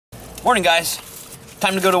Morning, guys.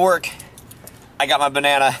 Time to go to work. I got my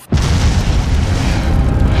banana.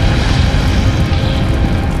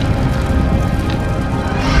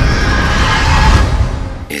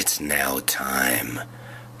 It's now time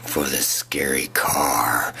for the scary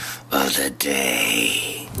car of the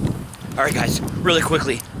day. All right, guys, really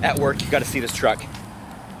quickly, at work, you gotta see this truck.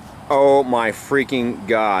 Oh my freaking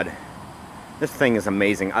God. This thing is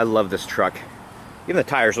amazing. I love this truck. Even the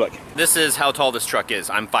tires, look. This is how tall this truck is.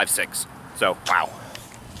 I'm 5'6", so wow.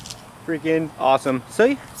 Freaking awesome.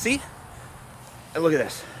 See? See? And look at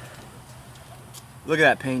this. Look at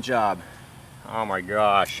that paint job. Oh my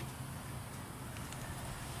gosh.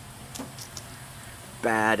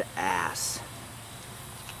 Badass.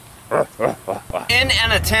 In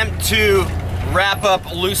an attempt to wrap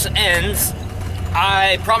up loose ends,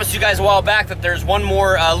 I promised you guys a while back that there's one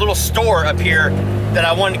more little store up here that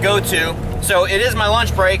I wanted to go to. So it is my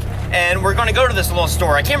lunch break, and we're gonna go to this little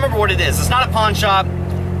store. I can't remember what it is. It's not a pawn shop.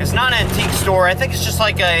 It's not an antique store. I think it's just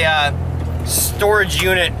like a storage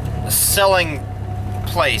unit selling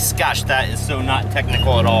place. Gosh, that is so not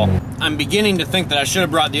technical at all. I'm beginning to think that I should have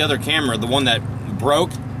brought the other camera, the one that broke,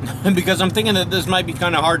 because I'm thinking that this might be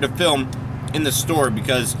kind of hard to film in the store,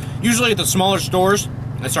 because usually at the smaller stores,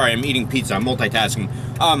 sorry, I'm eating pizza, I'm multitasking.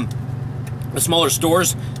 The smaller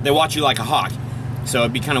stores, they watch you like a hawk. So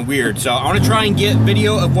it'd be kind of weird. So I want to try and get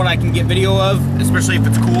video of what I can get video of, especially if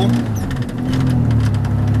it's cool.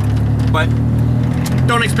 But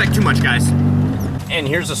don't expect too much, guys. And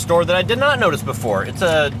here's a store that I did not notice before. It's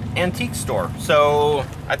an antique store. So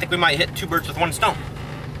I think we might hit two birds with one stone.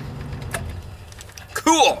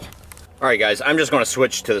 Cool. All right, guys, I'm just going to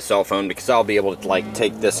switch to the cell phone because I'll be able to like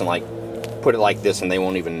take this and like put it like this and they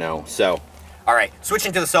won't even know. So, all right,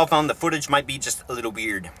 switching to the cell phone, the footage might be just a little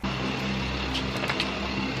weird.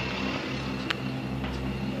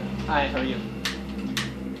 Hi, how are you?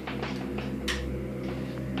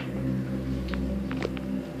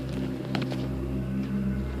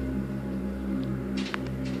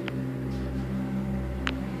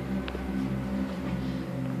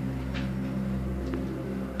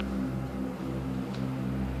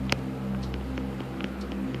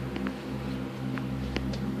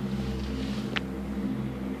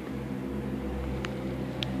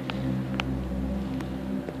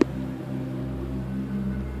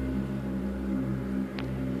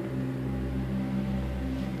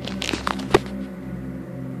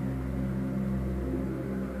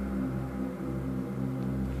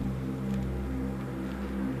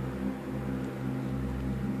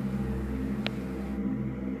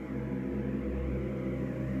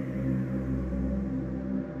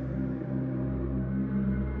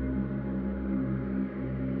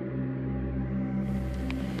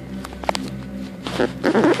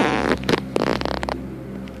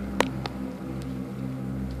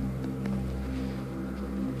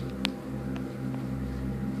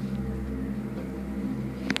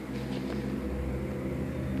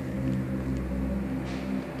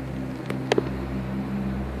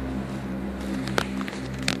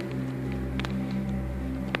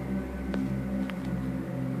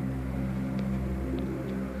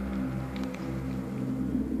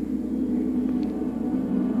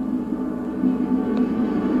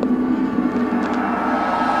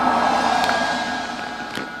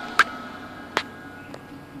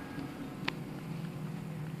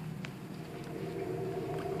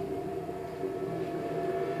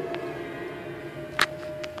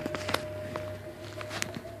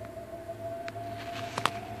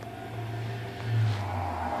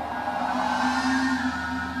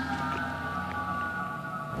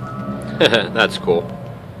 That's cool.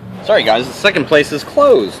 Sorry guys, the second place is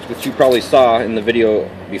closed, which you probably saw in the video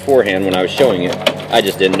beforehand when I was showing it. I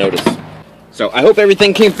just didn't notice. So I hope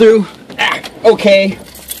everything came through okay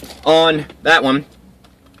on that one.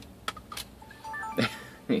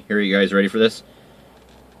 Here, you guys ready for this?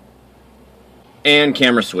 And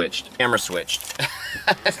camera switched. Camera switched.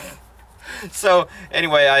 So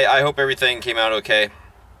anyway, I hope everything came out okay.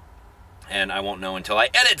 And I won't know until I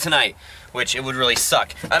edit tonight, which it would really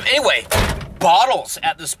suck. Anyway, bottles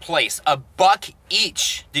at this place, $1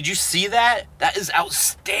 each. Did you see that? That is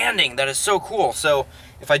outstanding. That is so cool. So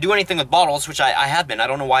if I do anything with bottles, which I have been, I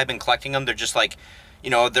don't know why I've been collecting them. They're just like, you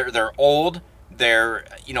know, they're old. They're,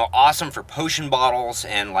 you know, awesome for potion bottles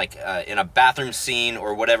and like in a bathroom scene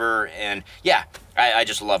or whatever. And yeah, I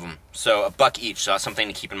just love them. So $1 each. So that's something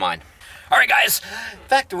to keep in mind. All right, guys,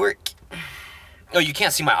 back to work. Oh, you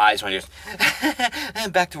can't see my eyes when you're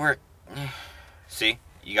back to work. See?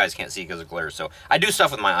 You guys can't see because of glare, so I do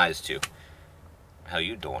stuff with my eyes too. How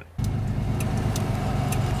you doing?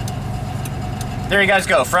 There you guys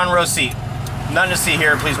go, front row seat. Nothing to see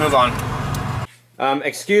here. Please move on.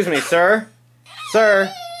 Excuse me, sir. Sir,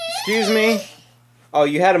 excuse me. Oh,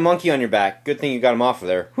 you had a monkey on your back. Good thing you got him off of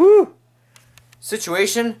there. Whew.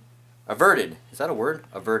 Situation averted. Is that a word?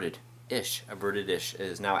 Averted-ish. Averted-ish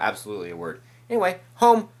is now absolutely a word. Anyway,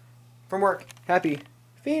 home from work. Happy.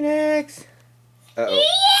 Phoenix. Uh-oh.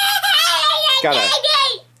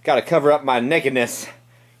 Gotta cover up my nakedness.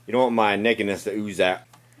 You don't want my nakedness to ooze out.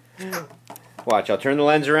 Watch, I'll turn the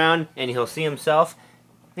lens around and he'll see himself.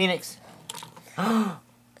 Phoenix. Oh,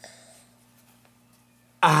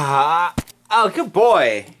 good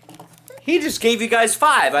boy. He just gave you guys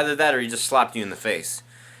 5. Either that or he just slapped you in the face.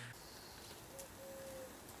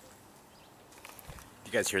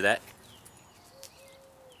 You guys hear that?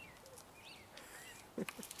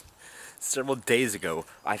 Several days ago,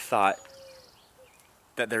 I thought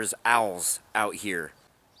that there's owls out here.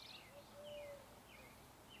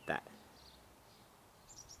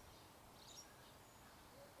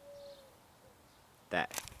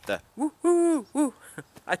 The woo woo woo.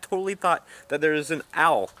 I totally thought that there's an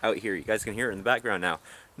owl out here. You guys can hear it in the background now.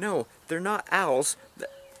 No, they're not owls.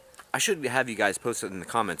 I should have you guys post it in the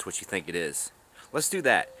comments what you think it is. Let's do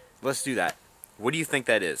that. Let's do that. What do you think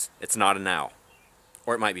that is? It's not an owl.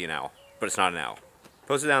 Or it might be an owl, but it's not an owl.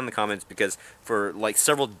 Post it down in the comments because for like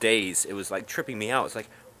several days it was like tripping me out. It's like,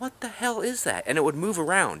 what the hell is that? And it would move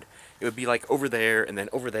around. It would be like over there, and then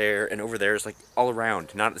over there, and over there. It's like all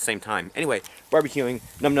around, not at the same time. Anyway, barbecuing,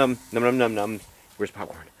 num num, num num num num. Where's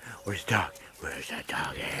popcorn? Where's the dog? Where's that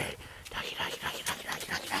dog? Hey, doggy, doggy, doggy, doggy, doggy,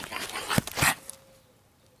 doggy, doggy, doggy.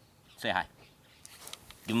 Say hi.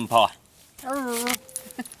 Give him a paw.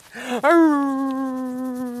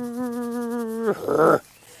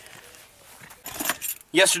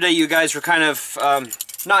 Yesterday, you guys were kind of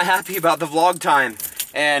not happy about the vlog time.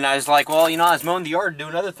 And I was like, well, you know, I was mowing the yard,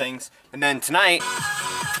 doing other things. And then tonight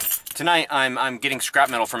I'm getting scrap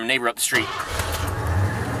metal from a neighbor up the street.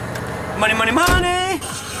 Money, money, money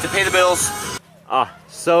to pay the bills. Ah,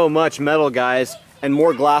 so much metal, guys, and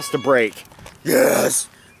more glass to break. Yes.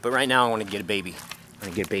 But right now I want to get a baby. I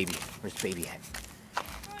want to get a baby. Where's the baby at? Oh,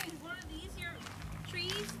 is one of these your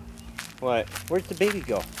trees? What? Where'd the baby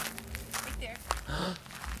go? Right there.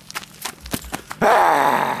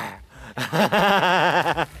 Ah!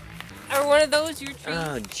 Are one of those your trees?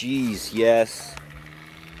 Oh, jeez, yes.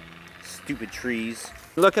 Stupid trees.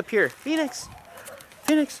 Look up here. Phoenix.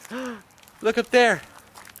 Phoenix. Look up there.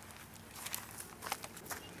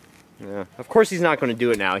 Yeah, of course he's not going to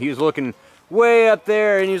do it now. He was looking way up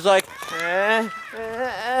there and he was like,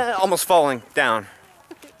 almost falling down.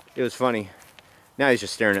 It was funny. Now he's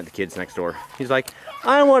just staring at the kids next door. He's like,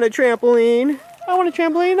 I want a trampoline. I want a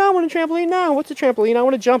trampoline. I want a trampoline now. What's a trampoline? I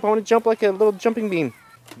want to jump. I want to jump like a little jumping bean.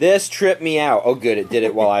 This tripped me out. Oh, good. It did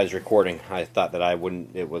it while I was recording. I thought that it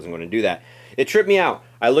wasn't going to do that. It tripped me out.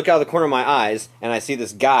 I look out of the corner of my eyes and I see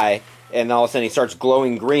this guy and all of a sudden he starts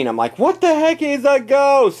glowing green. I'm like, what the heck is a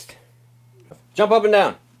ghost? Jump up and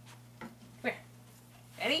down. Where?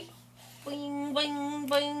 Ready? Boing, boing,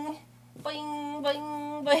 boing. Boing,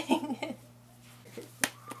 boing, boing.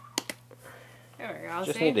 There we go.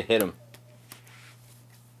 Just need to hit him.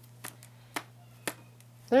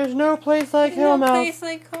 There's no place like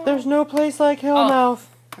Hellmouth. There's no place like Hellmouth.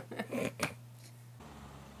 Oh.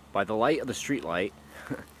 By the light of the street light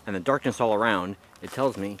and the darkness all around, it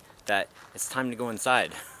tells me that it's time to go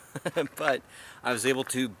inside. But I was able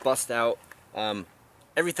to bust out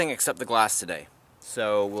everything except the glass today.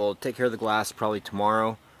 So we'll take care of the glass probably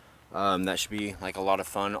tomorrow. That should be like a lot of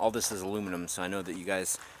fun. All this is aluminum, so I know that you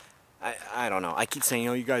guys, I don't know. I keep saying,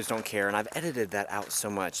 you guys don't care, and I've edited that out so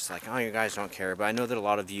much. It's like, oh, you guys don't care, but I know that a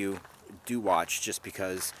lot of you do watch just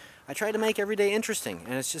because I try to make every day interesting,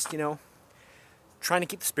 and it's just, trying to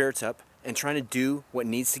keep the spirits up and trying to do what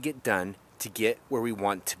needs to get done to get where we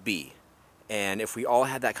want to be. And if we all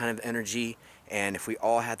had that kind of energy, and if we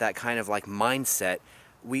all had that kind of like mindset,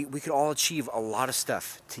 we could all achieve a lot of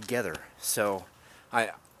stuff together. So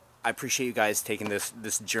I appreciate you guys taking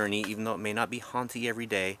this journey, even though it may not be haunty every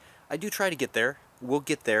day. I do try to get there. We'll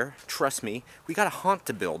get there. Trust me. We got a haunt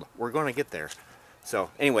to build. We're going to get there.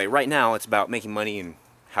 So anyway, right now it's about making money and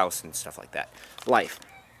house and stuff like that. Life.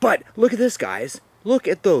 But look at this, guys. Look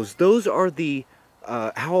at those. Those are the,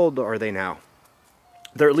 how old are they now?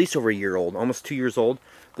 They're at least over a year old, almost 2 years old.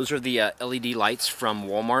 Those are the LED lights from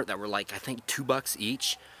Walmart that were like, I think, $2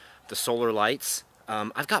 each. The solar lights.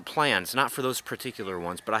 I've got plans, not for those particular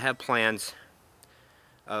ones, but I have plans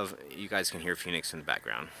of, you guys can hear Phoenix in the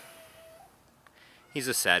background. He's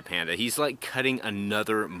a sad panda. He's like cutting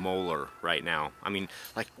another molar right now. I mean,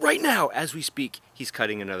 like right now, as we speak, he's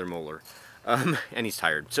cutting another molar. And he's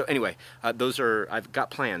tired. So anyway, I've got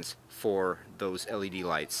plans for those LED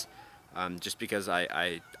lights. Just because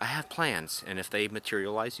I have plans, and if they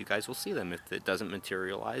materialize, you guys will see them. If it doesn't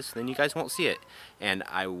materialize, then you guys won't see it. And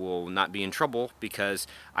I will not be in trouble because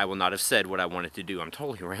I will not have said what I wanted to do. I'm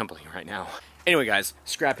totally rambling right now. Anyway, guys,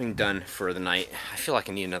 scrapping done for the night. I feel like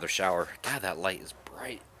I need another shower. God, that light is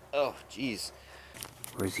bright. Oh, jeez.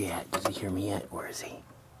 Where's he at? Does he hear me yet? Where is he?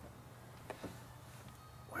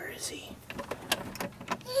 Where is he?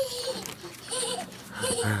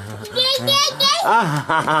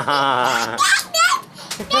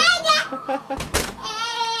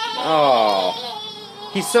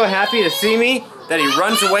 Oh, he's so happy to see me that he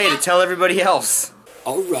runs away to tell everybody else.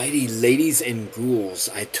 Alrighty, ladies and ghouls,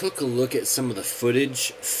 I took a look at some of the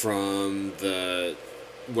footage from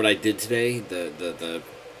what I did today, the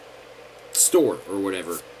store or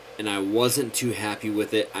whatever, and I wasn't too happy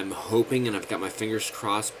with it. I'm hoping, and I've got my fingers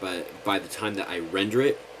crossed, but by the time that I render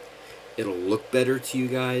it, it'll look better to you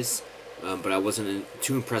guys, but I wasn't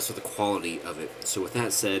too impressed with the quality of it. So with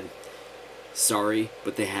that said, sorry,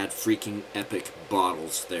 but they had freaking epic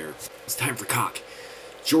bottles there. It's time for cock.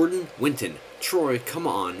 Jordan Winton. Troy, come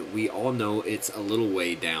on. We all know it's a little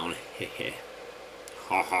way down. Hehe.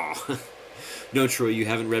 Ha ha. No, Troy, you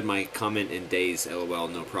haven't read my comment in days. LOL,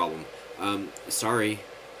 no problem. Sorry.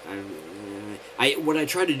 What I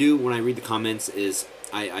try to do when I read the comments is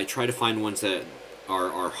I try to find ones that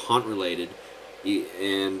are haunt related,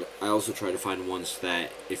 and I also try to find ones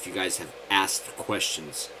that if you guys have asked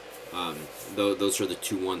questions, those are the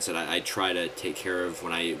two ones that I try to take care of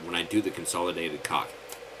when I do the consolidated cock.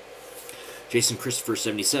 Jason Christopher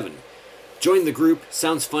 77. Join the group.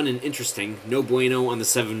 Sounds fun and interesting. No bueno on the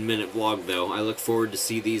 7-minute vlog though. I look forward to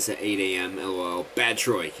see these at 8 a.m. LOL. Bad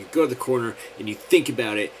Troy. You go to the corner and you think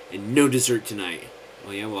about it, and no dessert tonight.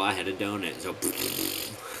 Oh yeah, well I had a donut, so.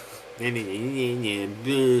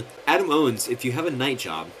 Adam Owens, if you have a night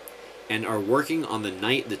job and are working on the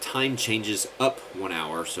night, the time changes up 1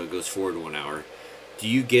 hour, so it goes forward 1 hour. Do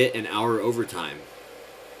you get an hour overtime?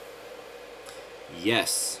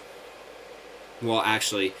 Yes. Well,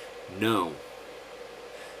 actually, no.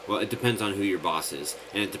 Well, it depends on who your boss is,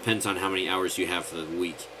 and it depends on how many hours you have for the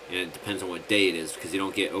week, and it depends on what day it is, because you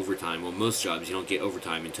don't get overtime. Well, most jobs, you don't get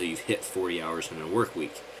overtime until you've hit 40 hours in a work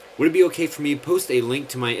week. Would it be okay for me to post a link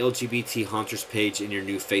to my LGBT Haunters page in your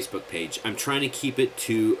new Facebook page? I'm trying to keep it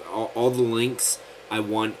to all the links I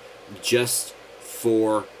want just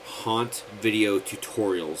for haunt video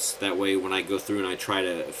tutorials. That way, when I go through and I try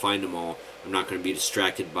to find them all, I'm not going to be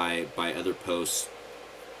distracted by other posts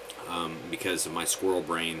because of my squirrel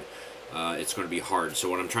brain. It's going to be hard. So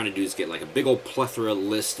what I'm trying to do is get like a big old plethora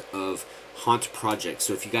list of haunt projects.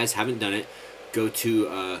 So if you guys haven't done it, go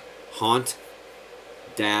to haunt-steps,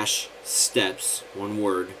 one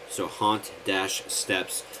word, so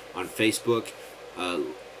haunt-steps on Facebook.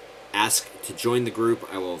 Ask to join the group.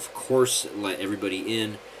 I will of course let everybody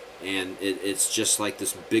in, and it's just like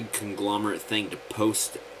this big conglomerate thing to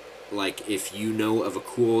post. Like, if you know of a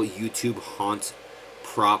cool YouTube haunt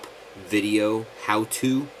prop video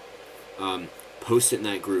how-to, post it in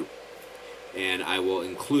that group, and I will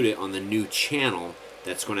include it on the new channel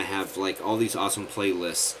that's going to have like all these awesome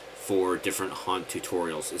playlists for different haunt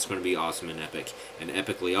tutorials. It's going to be awesome and epic, and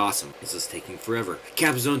epically awesome. This is taking forever.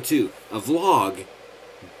 Capzone 2, a vlog,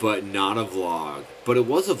 but not a vlog. But it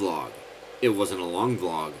was a vlog. It wasn't a long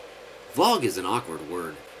vlog. Vlog is an awkward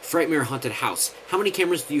word. Frightmare Haunted House. How many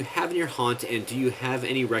cameras do you have in your haunt, and do you have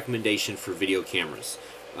any recommendation for video cameras?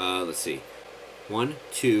 Let's see. 1,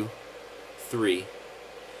 2, 3.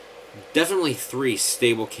 Definitely 3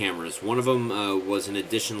 stable cameras. One of them was an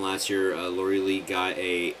addition last year. Lori Lee got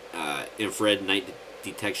a infrared night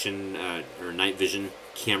detection or night vision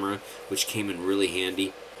camera, which came in really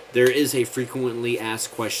handy. There is a frequently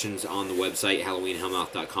asked questions on the website,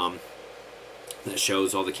 HalloweenHellmouth.com, that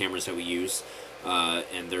shows all the cameras that we use.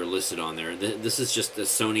 And they're listed on there. This is just a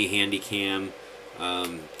Sony Handycam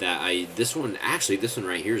this one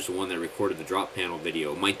right here is the one that recorded the drop panel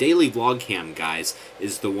video. My daily vlog cam, guys,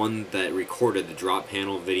 is the one that recorded the drop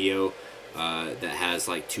panel video that has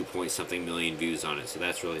like 2-point-something million views on it, so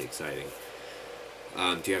that's really exciting.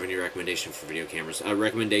 Do you have any recommendation for video cameras?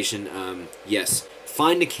 Recommendation, yes.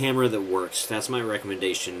 Find a camera that works. That's my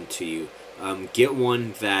recommendation to you. Get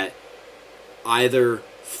one that either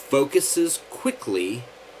focuses quickly,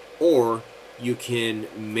 or you can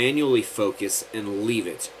manually focus and leave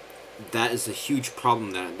it. That is a huge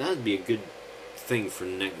problem. That would be a good thing for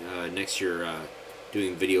next year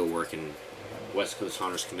doing video work in West Coast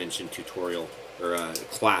Haunters Convention tutorial or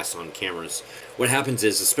class on cameras. What happens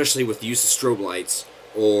is, especially with the use of strobe lights,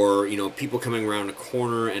 or you know, people coming around a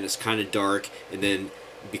corner and it's kind of dark, and then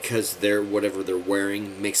because whatever they're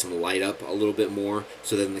wearing makes them light up a little bit more,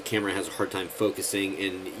 so then the camera has a hard time focusing,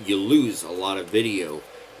 and you lose a lot of video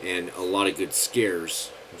and a lot of good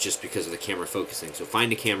scares just because of the camera focusing. So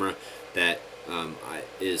find a camera that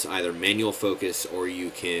is either manual focus, or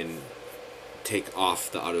you can take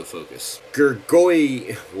off the autofocus. Gurgoylia.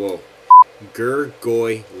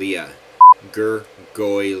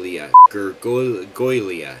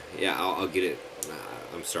 Yeah, I'll get it.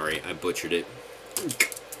 I'm sorry, I butchered it.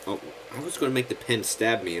 Oh, I was going to make the pen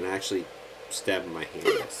stab me, and I actually stabbed my hand.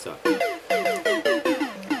 That sucked.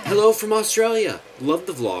 Hello from Australia. Loved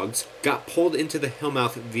the vlogs. Got pulled into the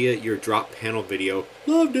Hellmouth via your drop panel video.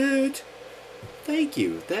 Loved it. Thank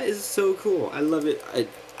you. That is so cool. I love it.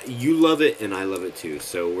 You love it, and I love it too.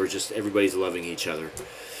 So we're just, everybody's loving each other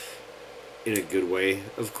in a good way.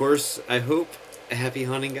 Of course, I hope. Happy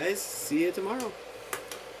hunting, guys. See you tomorrow.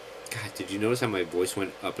 God, did you notice how my voice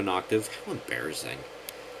went up an octave? How embarrassing.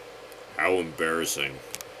 How embarrassing.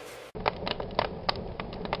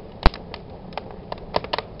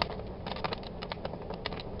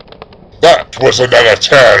 That was another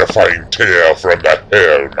terrifying tale from the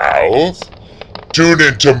Hellmouth. Tune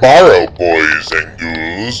in tomorrow, boys and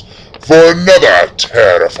ghouls, for another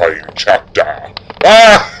terrifying chapter.